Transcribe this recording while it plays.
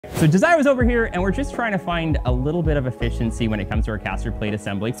So Desire's over here and we're just trying to find a little bit of efficiency when it comes to our caster plate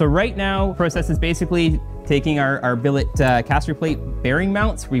assembly. So right now, process is basically taking our billet caster plate bearing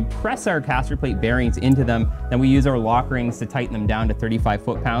mounts. We press our caster plate bearings into them, then we use our lock rings to tighten them down to 35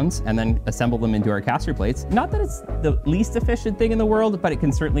 foot-pounds and then assemble them into our caster plates. Not that it's the least efficient thing in the world, but it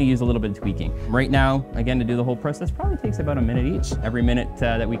can certainly use a little bit of tweaking. Right now, again, to do the whole process probably takes about a minute each. Every minute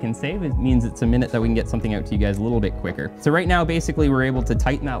that we can save, it means it's a minute that we can get something out to you guys a little bit quicker. So right now, basically, we're able to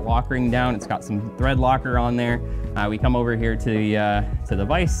tighten that lock ring down. It's got some thread locker on there. We come over here to the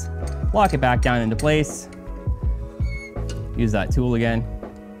vise, lock it back down into place, use that tool again,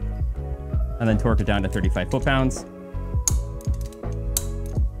 and then torque it down to 35 foot-pounds,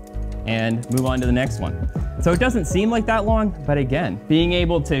 and move on to the next one. So it doesn't seem like that long, but again, being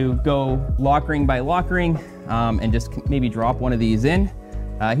able to go lock ring by lock ring and just maybe drop one of these in,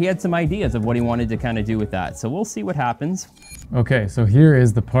 he had some ideas of what he wanted to kind of do with that. So we'll see what happens. Okay, so here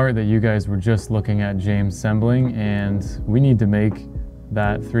is the part that you guys were just looking at James assembling, and we need to make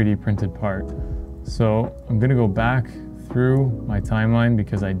that 3D printed part. So I'm gonna go back through my timeline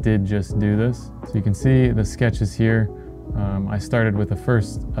because I did just do this. So you can see the sketches here. I started with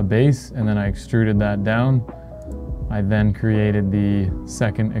a base and then I extruded that down. I then created the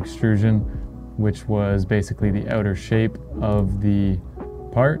second extrusion, which was basically the outer shape of the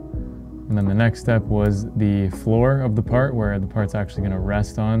part. And then the next step was the floor of the part where the part's actually going to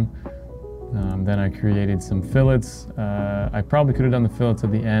rest on. Then I created some fillets. I probably could have done the fillets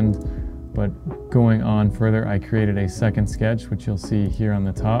at the end, but going on further, I created a second sketch, which you'll see here on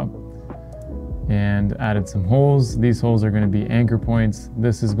the top, and added some holes. These holes are going to be anchor points.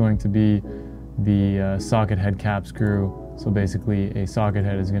 This is going to be the socket head cap screw. So basically a socket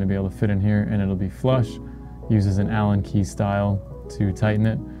head is going to be able to fit in here and it'll be flush. Uses an Allen key style to tighten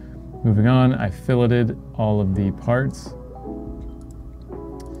it. Moving on, I filleted all of the parts.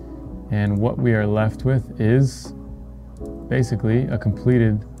 And what we are left with is basically a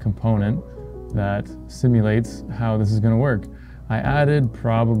completed component that simulates how this is going to work. I added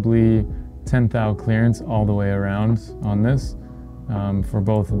probably 10 thou clearance all the way around on this for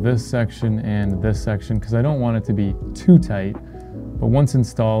both this section and this section because I don't want it to be too tight. But once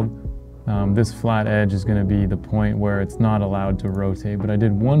installed, this flat edge is going to be the point where it's not allowed to rotate. But I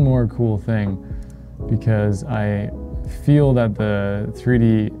did one more cool thing because I feel that the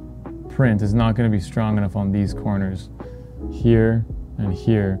 3D print is not going to be strong enough on these corners here and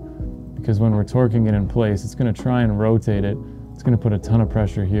here, because when we're torquing it in place, it's going to try and rotate it. It's going to put a ton of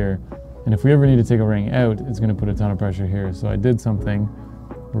pressure here. And if we ever need to take a ring out, it's going to put a ton of pressure here. So I did something.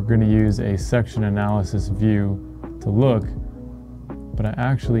 We're going to use a section analysis view to look, but I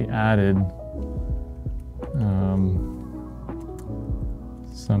actually added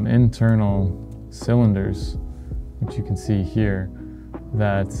some internal cylinders, which you can see here,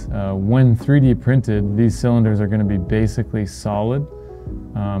 that when 3D printed, these cylinders are going to be basically solid.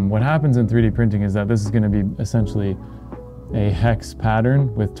 What happens in 3D printing is that this is going to be essentially a hex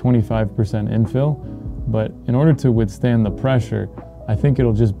pattern with 25% infill, but in order to withstand the pressure, I think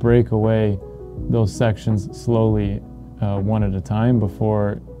it'll just break away those sections slowly one at a time.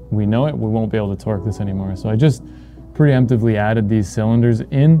 Before we know it, we won't be able to torque this anymore. So I just preemptively added these cylinders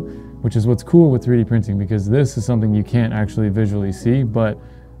in, which is what's cool with 3D printing, because this is something you can't actually visually see, but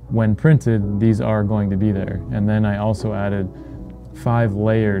when printed, these are going to be there. And then I also added 5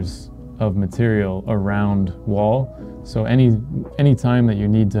 layers of material around wall. So any time that you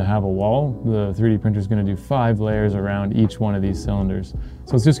need to have a wall, the 3D printer is going to do 5 layers around each one of these cylinders.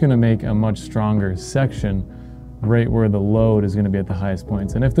 So it's just going to make a much stronger section right where the load is going to be at the highest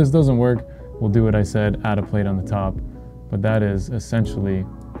points. And if this doesn't work, we'll do what I said, add a plate on the top. But that is essentially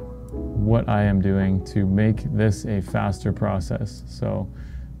what I am doing to make this a faster process. So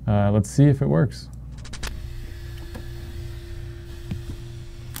let's see if it works.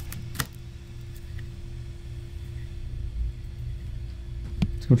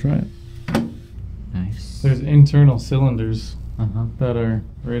 Let's go try it. Nice. There's internal cylinders that are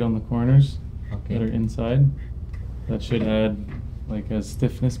right on the corners that are inside. That should add like a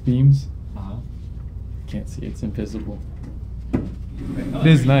stiffness beams. Can't see, it's invisible. It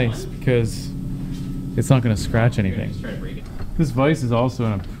is nice because it's not going to scratch anything. This vise is also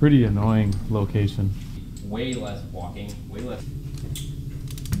in a pretty annoying location. Way less walking, way less.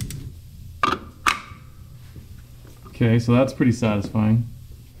 Okay, so that's pretty satisfying.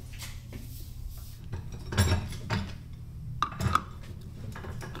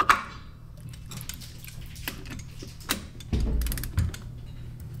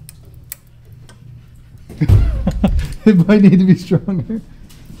 It might need to be stronger.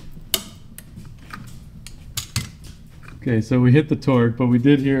 Okay, so we hit the torque, but we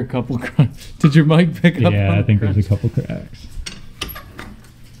did hear a couple cracks. Did your mic pick up? Yeah, on I think cracks? there's a couple cracks.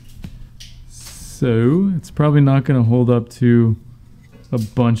 So it's probably not going to hold up to a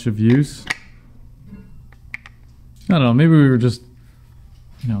bunch of use. I don't know, maybe we were just,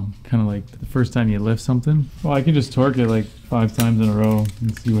 you know, kind of like the first time you lift something. Well, I can just torque it like 5 times in a row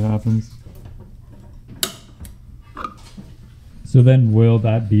and see what happens. So then will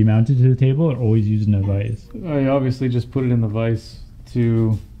that be mounted to the table or always using a vise? I obviously just put it in the vise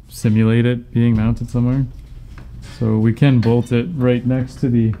to simulate it being mounted somewhere. So we can bolt it right next to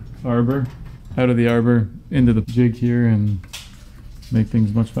the arbor, out of the arbor into the jig here, and make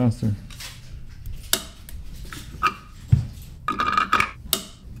things much faster.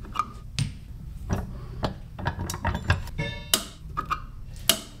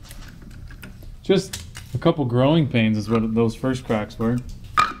 Just a couple growing pains is what those first cracks were.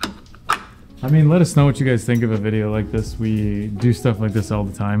 I mean, let us know what you guys think of a video like this. We do stuff like this all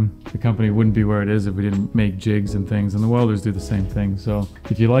the time. The company wouldn't be where it is if we didn't make jigs and things, and the welders do the same thing. So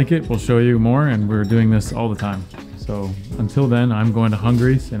if you like it, we'll show you more, and we're doing this all the time. So until then, I'm going to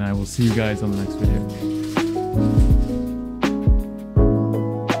Hungary's, and I will see you guys on the next video.